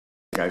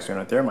guys doing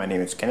out there? My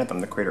name is Kenneth. I'm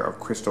the creator of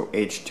Crystal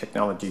Edge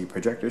Technology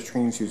projector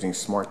screens using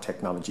smart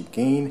technology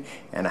gain,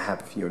 and I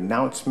have a few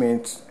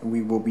announcements.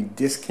 We will be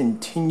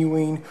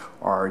discontinuing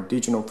our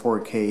digital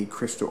 4K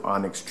Crystal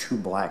Onyx True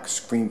Black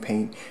screen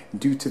paint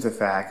due to the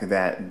fact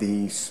that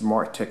the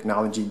smart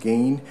technology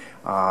gain,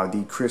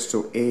 the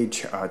Crystal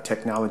Edge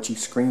technology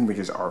screen, which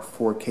is our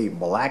 4K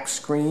black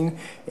screen,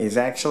 is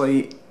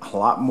actually a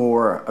lot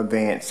more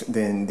advanced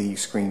than the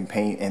screen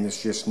paint, and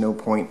there's just no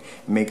point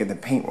making the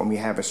paint when we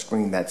have a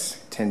screen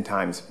that's 10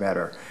 times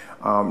better.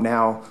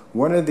 Now,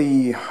 one of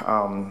the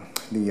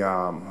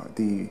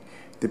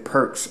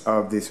perks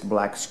of this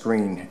black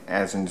screen,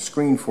 as in the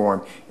screen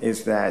form,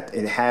 is that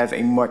it has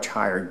a much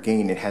higher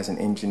gain. It has an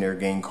engineered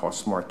gain called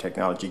Smart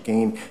Technology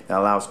Gain that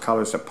allows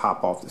colors to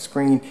pop off the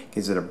screen,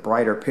 gives it a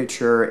brighter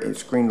picture.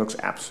 Its screen looks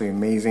absolutely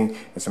amazing.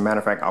 As a matter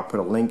of fact, I'll put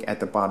a link at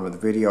the bottom of the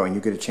video and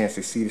you get a chance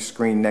to see the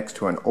screen next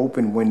to an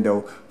open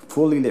window,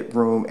 fully lit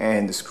room,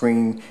 and the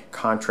screen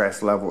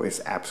contrast level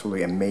is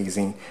absolutely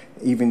amazing.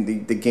 Even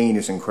the gain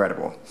is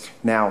incredible.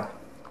 Now,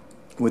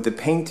 with the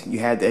paint, you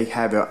had to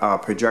have a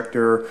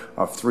projector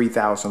of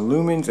 3,000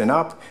 lumens and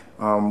up.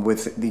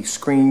 With the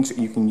screens,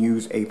 you can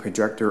use a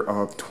projector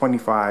of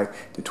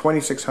 25 to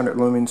 2,600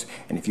 lumens,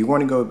 and if you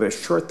want to go a bit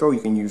short throw,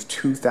 you can use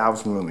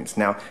 2,000 lumens.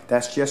 Now,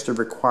 that's just the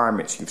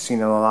requirements. You've seen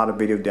in a lot of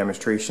video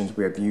demonstrations,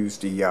 we have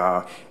used the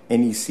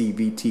NEC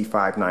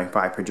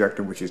VT595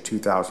 projector, which is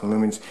 2,000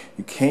 lumens.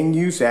 You can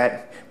use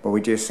that, but we're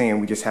just saying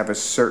we just have a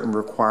certain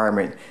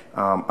requirement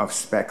of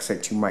specs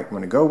that you might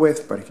want to go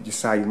with, but if you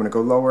decide you want to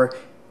go lower,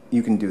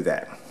 you can do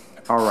that.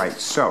 All right,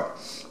 so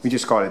we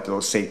just call it the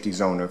little safety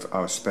zone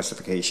of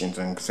specifications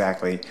and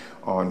exactly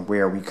on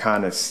where we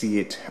kind of see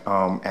it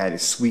at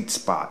its sweet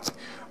spot.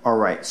 All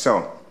right,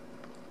 so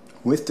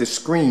with the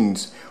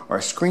screens,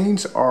 our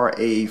screens are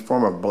a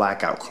form of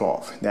blackout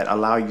cloth that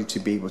allow you to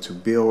be able to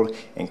build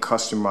and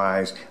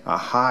customize a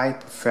high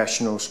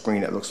professional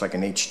screen that looks like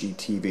an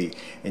HDTV.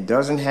 It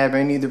doesn't have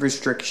any of the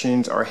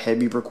restrictions or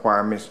heavy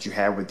requirements that you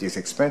have with these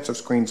expensive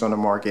screens on the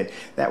market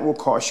that will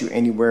cost you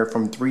anywhere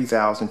from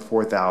 $3,000,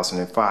 $4,000,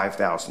 and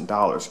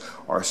 $5,000.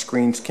 Our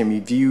screens can be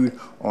viewed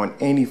on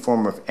any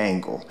form of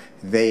angle.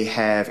 They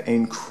have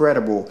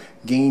incredible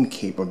gain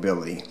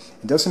capability.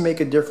 It doesn't make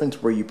a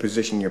difference where you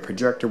position your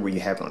projector, where you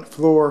have it on the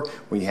floor,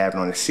 where you have it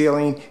on the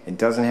ceiling. It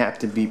doesn't have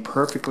to be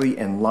perfectly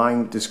in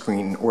line with the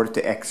screen in order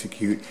to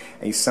execute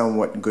a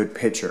somewhat good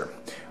picture.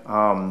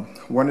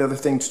 One of the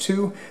things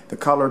too, the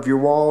color of your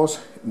walls,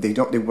 they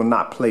will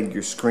not plague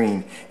your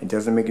screen. It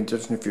doesn't make a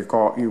difference if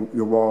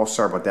your walls,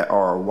 sorry about that,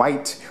 are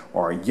white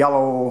or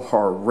yellow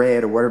or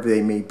red or whatever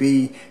they may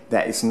be.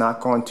 That is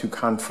not going to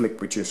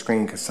conflict with your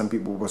screen, because some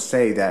people will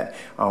say that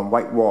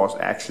white walls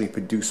actually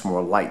produce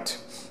more light.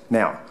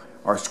 Now,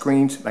 our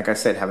screens, like I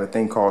said, have a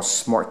thing called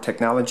smart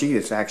technology.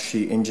 It's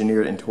actually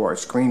engineered into our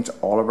screens,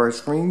 all of our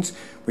screens,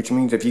 which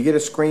means if you get a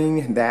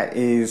screen that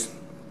is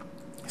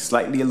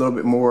slightly a little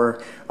bit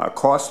more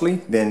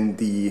costly than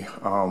the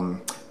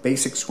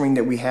basic screen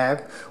that we have,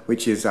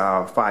 which is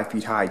 5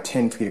 feet high,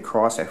 10 feet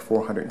across at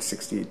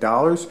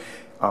 $468,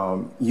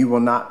 you will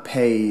not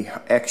pay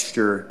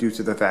extra due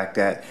to the fact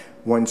that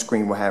one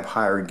screen will have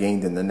higher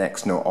gain than the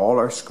next. No, all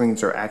our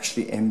screens are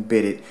actually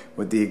embedded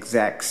with the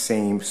exact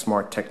same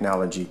smart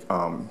technology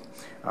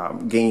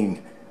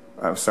gain.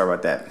 Sorry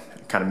about that.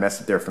 Kind of messed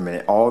it there for a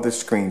minute. All the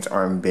screens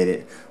are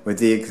embedded with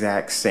the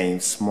exact same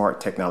smart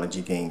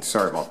technology gain.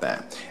 Sorry about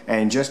that.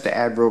 And just to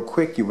add real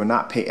quick, you will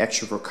not pay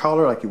extra for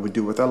color like you would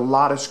do with a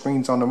lot of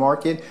screens on the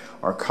market.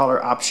 Our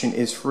color option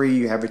is free.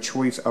 You have a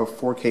choice of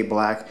 4K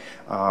black,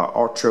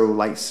 ultra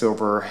light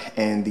silver,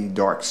 and the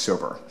dark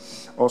silver.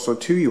 Also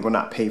too, you will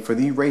not pay for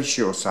the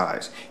ratio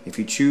size. If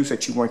you choose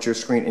that you want your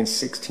screen in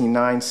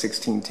 16:9,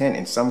 16:10,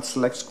 and some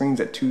select screens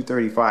at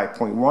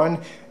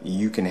 235.1,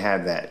 you can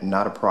have that,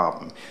 not a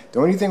problem. The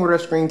only thing with our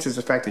screens is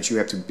the fact that you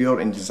have to build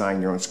and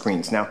design your own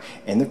screens. Now,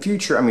 in the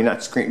future, I mean,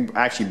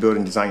 actually build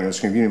and design your own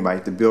screen, you might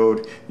have to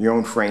build your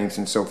own frames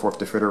and so forth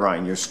to fit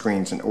around your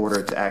screens in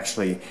order to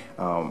actually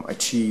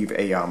achieve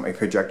a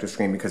projector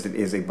screen, because it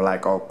is a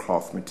blackout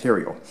cloth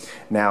material.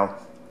 Now,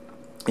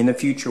 in the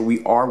future,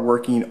 we are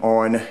working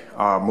on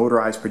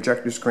motorized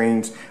projector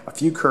screens, a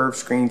few curved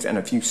screens, and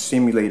a few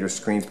simulator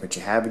screens, but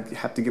you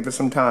have to give us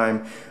some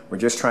time. We're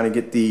just trying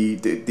to get the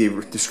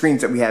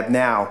screens that we have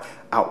now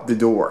out the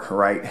door,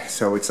 right?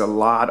 So it's a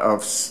lot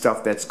of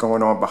stuff that's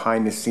going on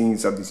behind the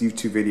scenes of these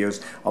YouTube videos.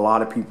 A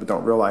lot of people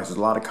don't realize there's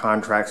a lot of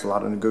contracts, a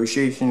lot of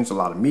negotiations, a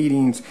lot of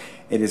meetings.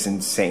 It is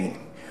insane.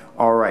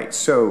 All right,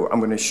 so I'm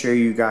going to show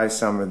you guys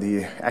some of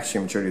the, actually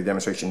I'm going to show you the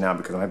demonstration now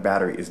because my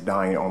battery is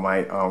dying on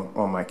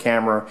my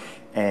camera,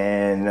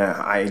 and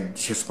I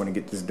just want to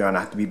get this done. I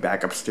have to be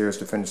back upstairs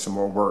to finish some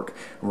more work.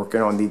 I'm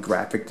working on the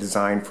graphic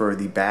design for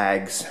the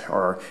bags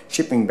or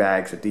shipping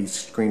bags that these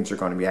screens are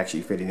going to be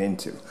actually fitting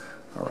into.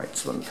 All right,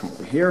 so let me come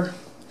over here.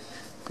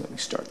 Let me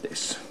start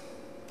this.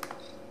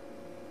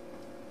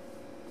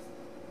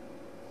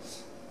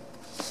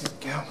 There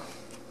we go.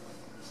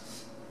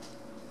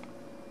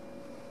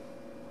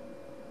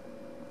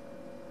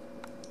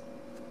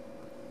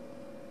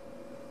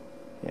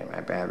 Yeah,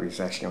 my battery's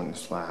actually on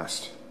this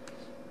last,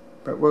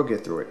 but we'll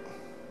get through it.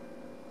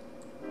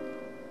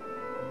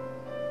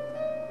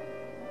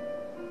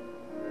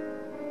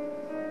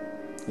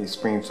 These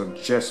screens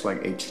look just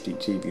like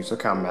HDTVs.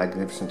 Look how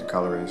magnificent the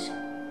color is.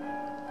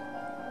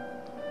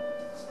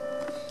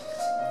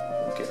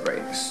 Get right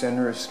in the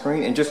center of the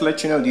screen, and just to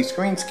let you know, these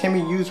screens can be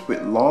used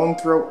with long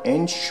throw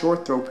and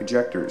short throw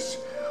projectors.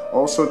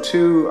 Also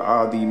too,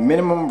 the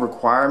minimum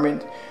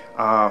requirement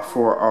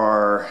for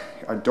our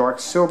dark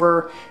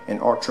silver and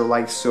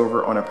ultralight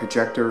silver on a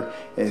projector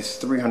is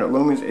 300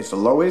 lumens. It's the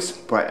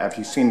lowest, but as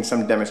you've seen in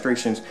some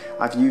demonstrations,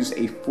 I've used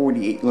a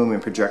 48 lumen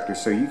projector,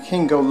 so you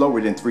can go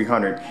lower than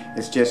 300.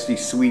 It's just the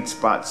sweet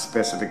spot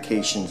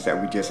specifications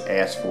that we just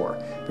asked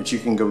for, but you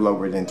can go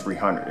lower than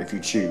 300 if you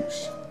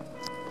choose.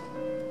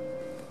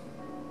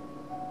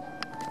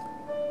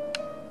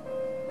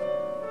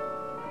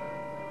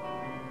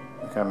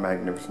 Look how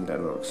magnificent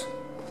that looks.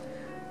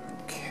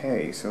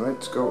 Okay, so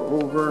let's go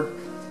over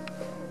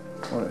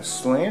on a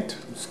slant.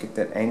 Let's get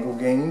that angle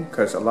gain,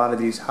 because a lot of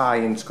these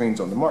high-end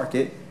screens on the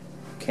market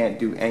can't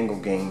do angle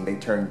gain. They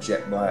turn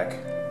jet black. Look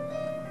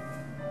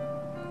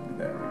at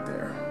that right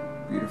there.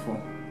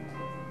 Beautiful.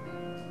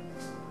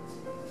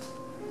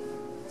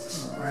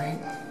 Alright.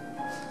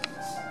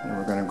 And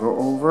we're going to go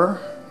over a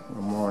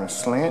little more on a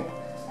slant.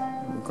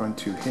 We're going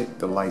to hit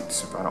the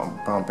lights if I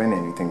don't bump in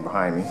anything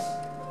behind me.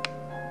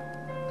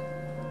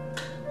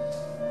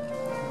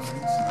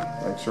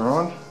 Lights are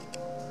on.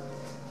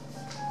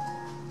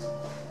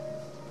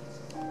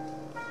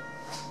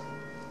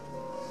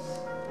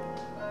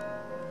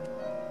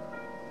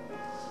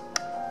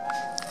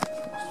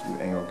 Let's do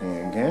angle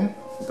gain again.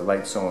 With the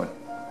lights on.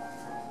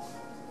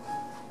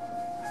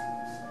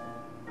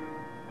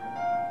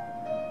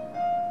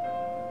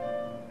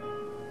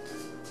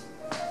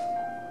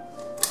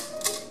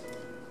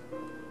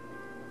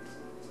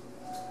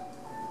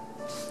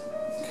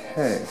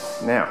 Okay,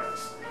 now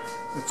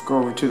let's go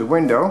over to the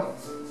window.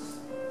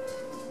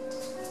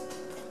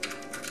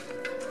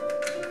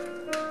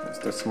 Let's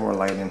get some more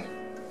lighting.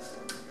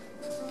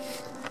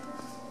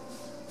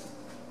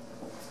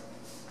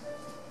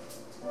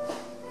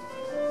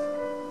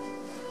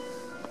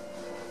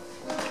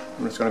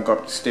 I'm just going to go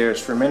up the stairs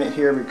for a minute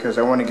here because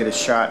I want to get a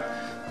shot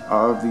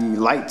of the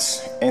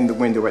lights and the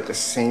window at the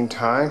same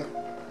time.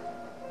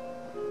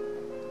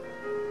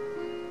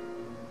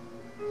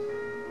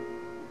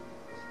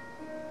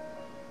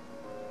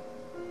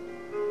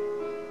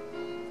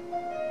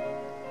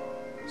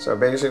 So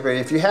basically,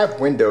 if you have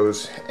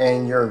windows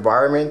in your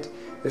environment,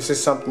 this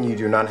is something you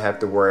do not have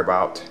to worry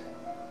about.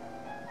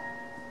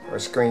 Our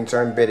screens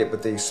are embedded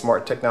with a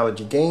smart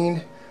technology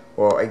gain,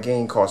 well, a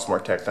gain called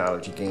smart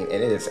technology gain,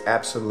 and it is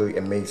absolutely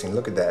amazing.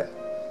 Look at that.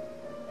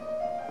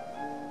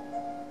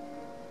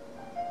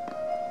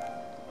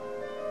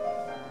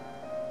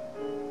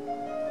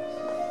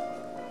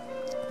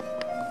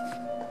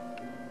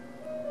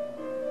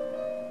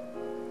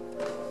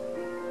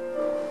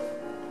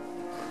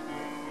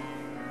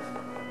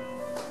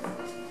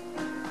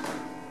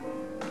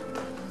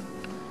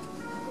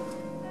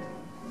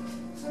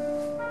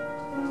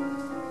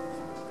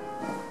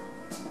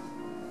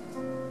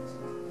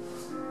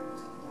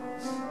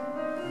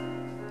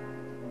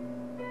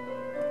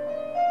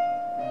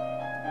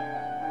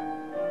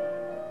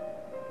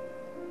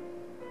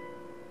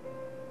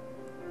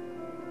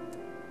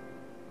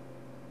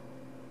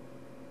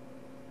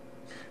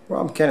 Well,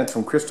 I'm Kenneth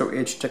from Crystal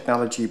Edge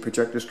Technology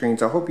Projector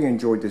Screens. I hope you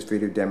enjoyed this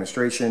video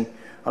demonstration.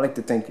 I'd like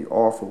to thank you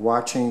all for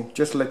watching.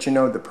 Just to let you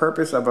know, the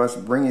purpose of us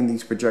bringing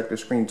these projector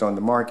screens on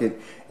the market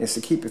is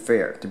to keep it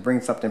fair, to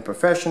bring something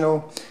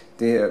professional,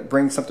 to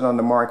bring something on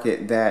the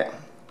market that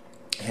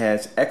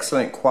has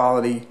excellent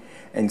quality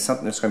and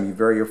something that's going to be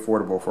very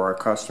affordable for our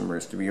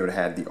customers to be able to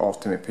have the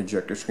ultimate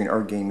projector screen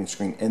or gaming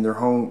screen in their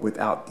home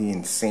without the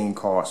insane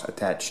cost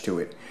attached to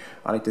it.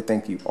 I'd like to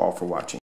thank you all for watching.